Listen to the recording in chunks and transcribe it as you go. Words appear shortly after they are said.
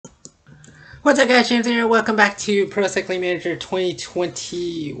What's up guys, James here, welcome back to Pro Cycling Manager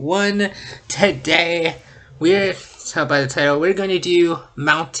 2021. Today, we're, so by the title, we're going to do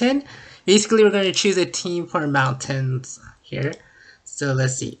Mountain. Basically, we're going to choose a team for mountains here. So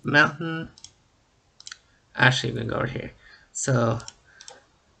let's see, Mountain, actually we're going to go over here. So,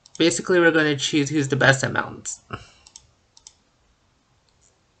 basically we're going to choose who's the best at mountains.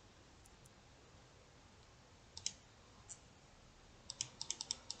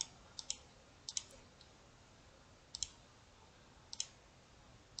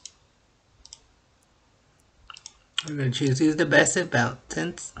 We're going to choose who's the best at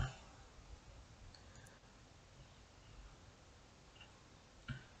mountains.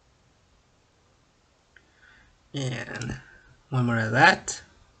 And one more of that.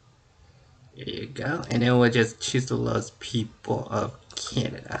 There you go. And then we'll just choose the lowest people of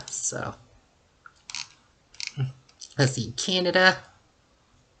Canada. So let's see, Canada.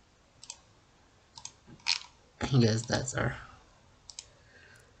 I guess that's our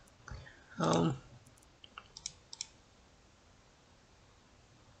home.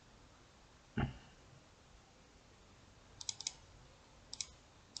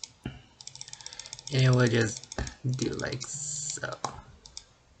 And we'll just do like so.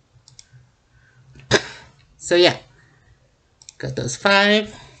 So yeah, got those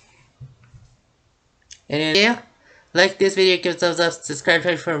 5. And yeah, like this video, give a thumbs up, subscribe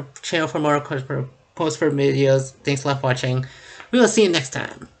to our channel for more post for videos. Thanks a lot for watching. We will see you next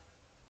time.